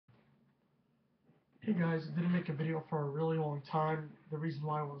Hey guys, I didn't make a video for a really long time. The reason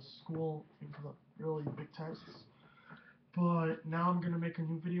why was school and for the really big tests. But now I'm gonna make a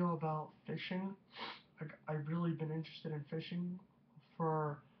new video about fishing. I've really been interested in fishing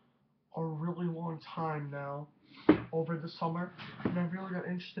for a really long time now, over the summer, and I really got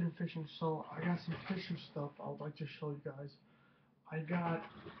interested in fishing. So I got some fishing stuff I would like to show you guys. I got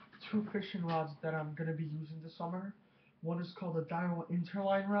two fishing rods that I'm gonna be using this summer. One is called a daiwa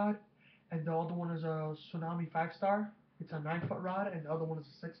interline rod, and the other one is a tsunami 5 star. It's a 9 foot rod, and the other one is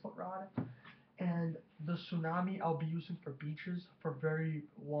a 6 foot rod. And the tsunami I'll be using for beaches, for very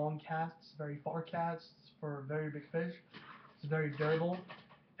long casts, very far casts, for very big fish. It's very durable.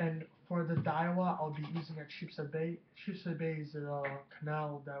 And for the daiwa, I'll be using at Sheepshead Bay. Sheepshead Bay is a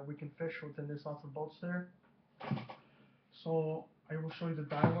canal that we can fish with, and there's lots of boats there. So I will show you the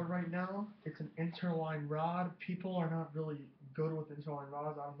daiwa right now. It's an interline rod. People are not really good with interline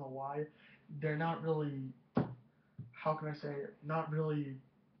rods. I don't know why. They're not really, how can I say it? Not really,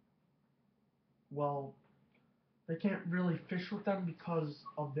 well, they can't really fish with them because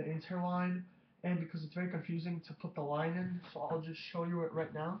of the interline and because it's very confusing to put the line in. So I'll just show you it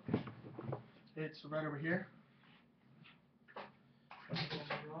right now. It's right over here.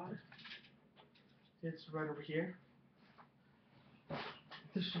 It's right over here.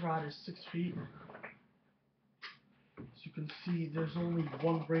 This rod is 6 feet. As you can see, there's only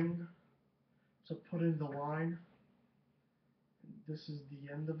one ring to put in the line. This is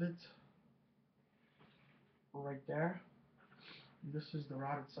the end of it, right there. And this is the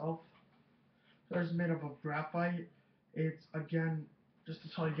rod itself. So it's made up of graphite. It's, again, just to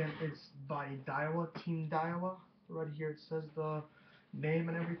tell you again, it's by Daiwa, Team Daiwa. Right here it says the name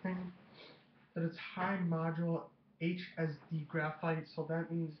and everything. That it's high module HSD graphite, so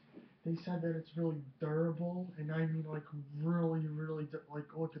that means they said that it's really durable, and I mean like really, really, like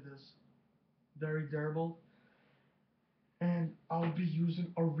look at this, very durable. And I'll be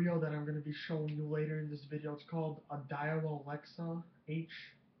using a reel that I'm going to be showing you later in this video. It's called a Daiwa Alexa H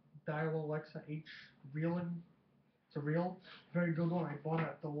reeling. It's a reel, very good one. I bought it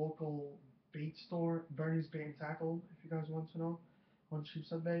at the local bait store, Bernie's Bait and Tackle, if you guys want to know, on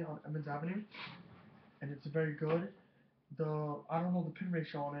Sheepshead Bay on Emmons Avenue, and it's very good. I don't know the pin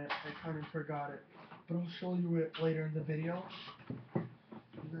ratio on it. I kind of forgot it, but I'll show you it later in the video.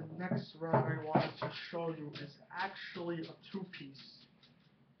 The next rod I wanted to show you is actually a two-piece.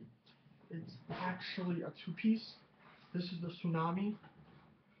 It's actually a two-piece. This is the Tsunami.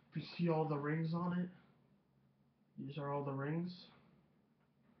 You see all the rings on it. These are all the rings.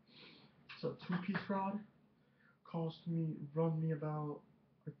 It's a two-piece rod. Run me about,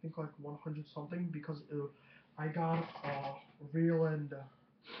 I think like 100 something, because I got a reel and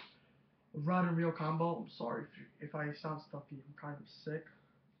rod and reel combo. I'm sorry if I sound stuffy. I'm kind of sick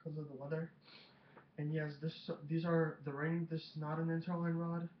because of the weather. And yes, these are the ring. This is not an interline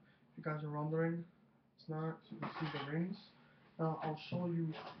rod. If you guys are wondering, it's not. So you can see the rings. Now I'll show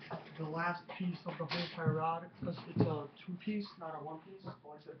you the last piece of the whole entire rod, because it's a two-piece, not a one-piece,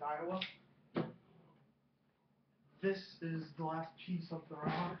 like the Daiwa. This is the last piece of the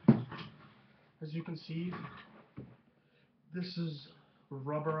rod. As you can see, this is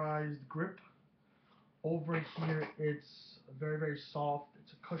rubberized grip. Over here, it's very, very soft.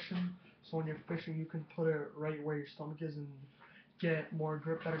 It's a cushion, so when you're fishing, you can put it right where your stomach is and get more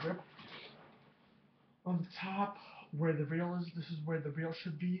grip, better grip. On the top, where the reel is, this is where the reel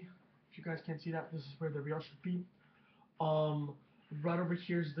should be. If you guys can't see that, this is where the reel should be. Right over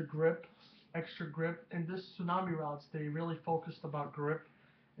here is the grip, extra grip. And this tsunami rods, they really focused about grip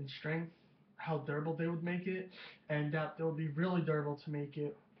and strength, how durable they would make it, and that they would be really durable to make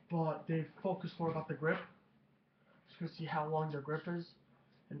it. But they focused more about the grip. You can see how long their grip is.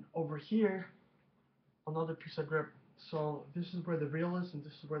 And over here, another piece of grip. So this is where the reel is, and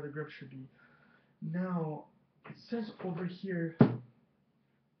this is where the grip should be. Now, it says over here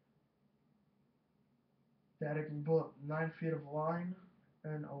that it can put 9 feet of line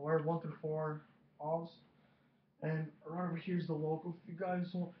and wear 1 through 4 offs. And right over here is the logo. If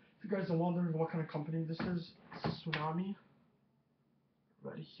you guys are wondering what kind of company this is, it's Tsunami.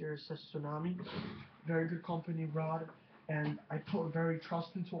 Right here it says Tsunami. Very good company rod, and I put very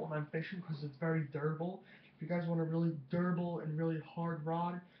trust into it when I'm fishing because it's very durable. If you guys want a really durable and really hard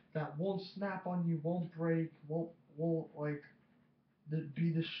rod that won't snap on you, won't break, won't like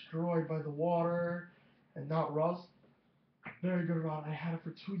be destroyed by the water and not rust. Very good rod. I had it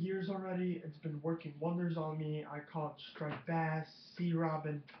for 2 years already. It's been working wonders on me. I caught striped bass, sea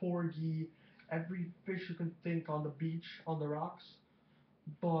robin, porgy, every fish you can think on the beach, on the rocks.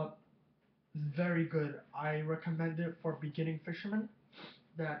 But very good. I recommend it for beginning fishermen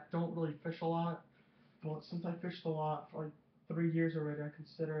that don't really fish a lot. But since I fished a lot for like 3 years already, I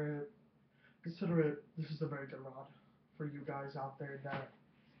consider it this is a very good rod for you guys out there that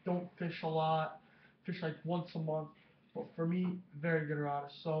don't fish a lot, fish like once a month. But for me, very good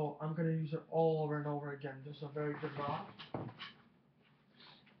rod. So I'm gonna use it all over and over again. This is a very good rod.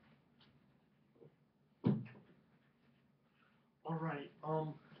 Alright,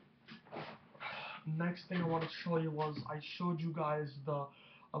 next thing I want to show you was I showed you guys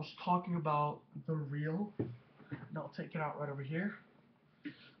I was talking about the reel. And I'll take it out right over here.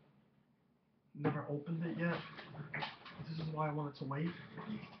 Never opened it yet. This is why I wanted to wait.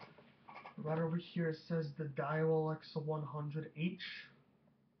 Right over here it says the Daiwa Alexa 100H.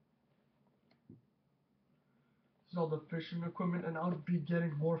 This is all the fishing equipment, and I'll be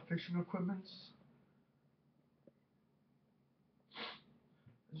getting more fishing equipments.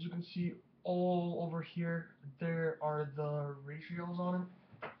 As you can see, all over here, there are the ratios on it.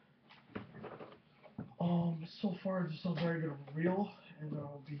 So far this is a very good reel, and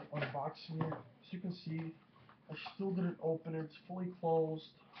I'll be unboxing it. As you can see, I still didn't open it. It's fully closed,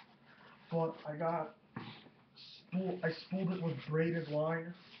 but I spooled it with braided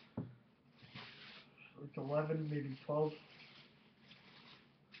line, like 11, maybe 12.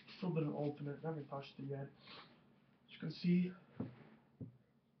 Still didn't open it. Haven't touched it yet. As you can see,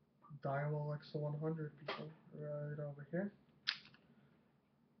 Daiwa Alexa 100 people right over here.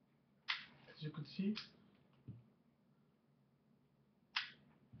 As you can see,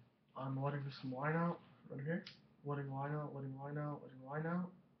 I'm letting some line out right here. Letting line out, letting line out, letting line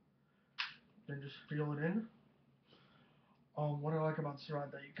out. Then just reel it in. What I like about this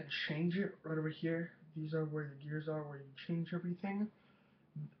rod that you can change it right over here. These are where the gears are, where you change everything.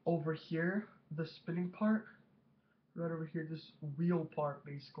 Over here, the spinning part. Right over here, this wheel part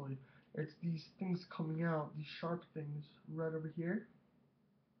basically. It's these things coming out, these sharp things right over here.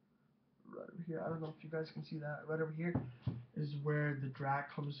 Right over here, I don't know if you guys can see that. Right over here is where the drag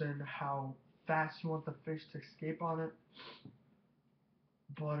comes in, how fast you want the fish to escape on it.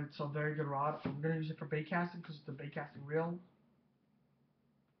 But it's a very good rod. I'm going to use it for bait casting because it's the bait casting reel.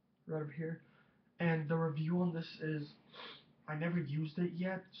 Right over here. And the review on this is, I never used it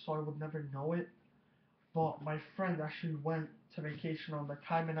yet, so I would never know it. But my friend actually went to vacation on the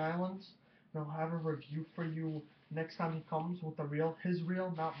Cayman Islands, and I'll have a review for you next time he comes with the reel. His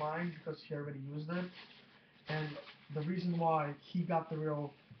reel, not mine, because he already used it. And the reason why he got the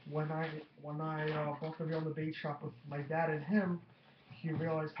reel, when I bought the reel in the bait shop with my dad and him, he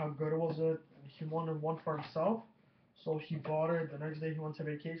realized how good it was, and he wanted one for himself. So he bought it. The next day he went to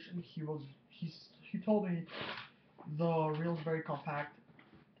vacation. He told me the reel's very compact.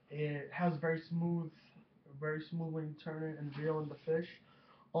 It has very smooth when you turn it and reel in the fish.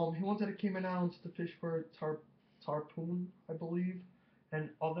 He wanted to Cayman Islands to fish for tarpon, I believe, and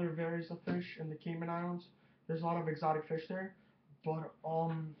other varieties of fish in the Cayman Islands. There's a lot of exotic fish there, but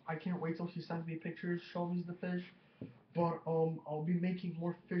I can't wait till he sends me pictures, shows me the fish. But I'll be making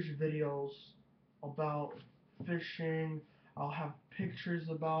more fish videos about fishing. I'll have pictures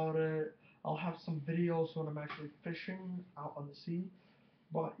about it. I'll have some videos when I'm actually fishing out on the sea.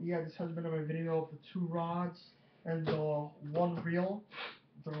 But yeah, this has been my video of the 2 rods and the 1 reel.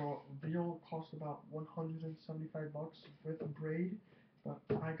 The reel cost about 175 bucks with a braid, but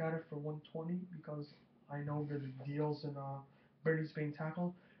I got it for 120 because I know there's deals in Bernie's Bait and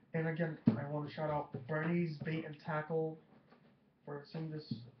Tackle. And again, I want to shout out Bernie's Bait and Tackle for sending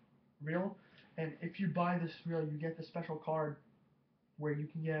this reel. And if you buy this reel, you get the special card where you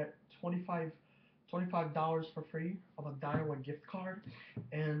can get $25 for free of a Daiwa gift card,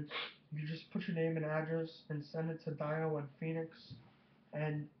 and you just put your name and address and send it to Daiwa in Phoenix,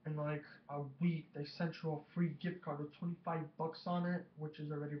 and in like a week they sent you a free gift card with 25 bucks on it, which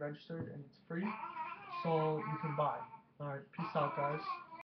is already registered and it's free, so you can buy. Alright, peace out guys.